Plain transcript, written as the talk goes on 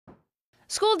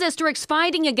School districts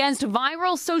fighting against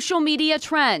viral social media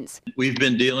trends. We've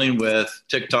been dealing with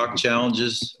TikTok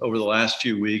challenges over the last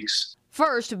few weeks.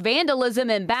 First, vandalism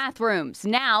in bathrooms.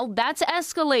 Now that's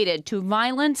escalated to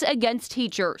violence against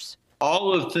teachers.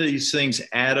 All of these things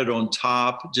added on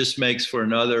top just makes for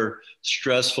another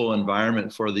stressful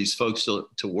environment for these folks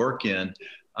to work in.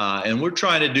 And we're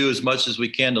trying to do as much as we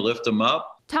can to lift them up.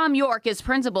 Tom York is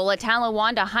principal at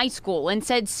Talawanda High School and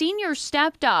said seniors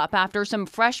stepped up after some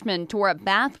freshmen tore up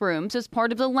bathrooms as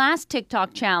part of the last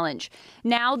TikTok challenge.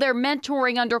 Now they're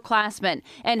mentoring underclassmen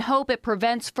and hope it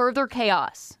prevents further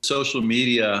chaos. Social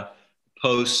media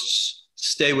posts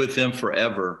stay with them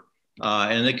forever,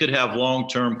 and they could have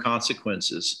long-term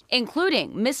consequences,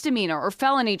 including misdemeanor or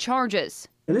felony charges.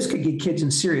 And this could get kids in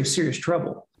serious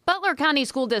trouble. Butler County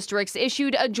School Districts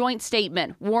issued a joint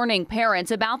statement warning parents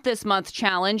about this month's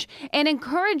challenge and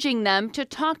encouraging them to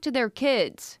talk to their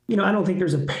kids. I don't think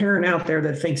there's a parent out there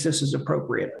that thinks this is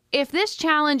appropriate. If this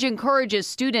challenge encourages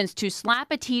students to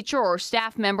slap a teacher or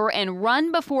staff member and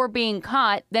run before being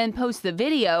caught, then post the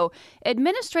video,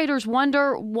 administrators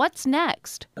wonder what's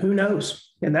next. Who knows?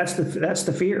 And that's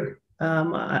the fear.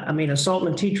 Assault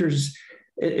on teachers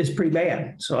is pretty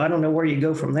bad. So I don't know where you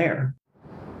go from there.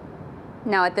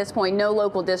 Now, at this point, no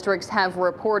local districts have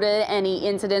reported any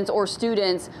incidents or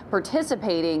students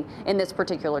participating in this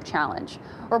particular challenge.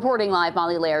 Reporting live,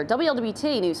 Molly Laird,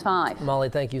 WLWT News 5. Molly,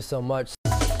 thank you so much.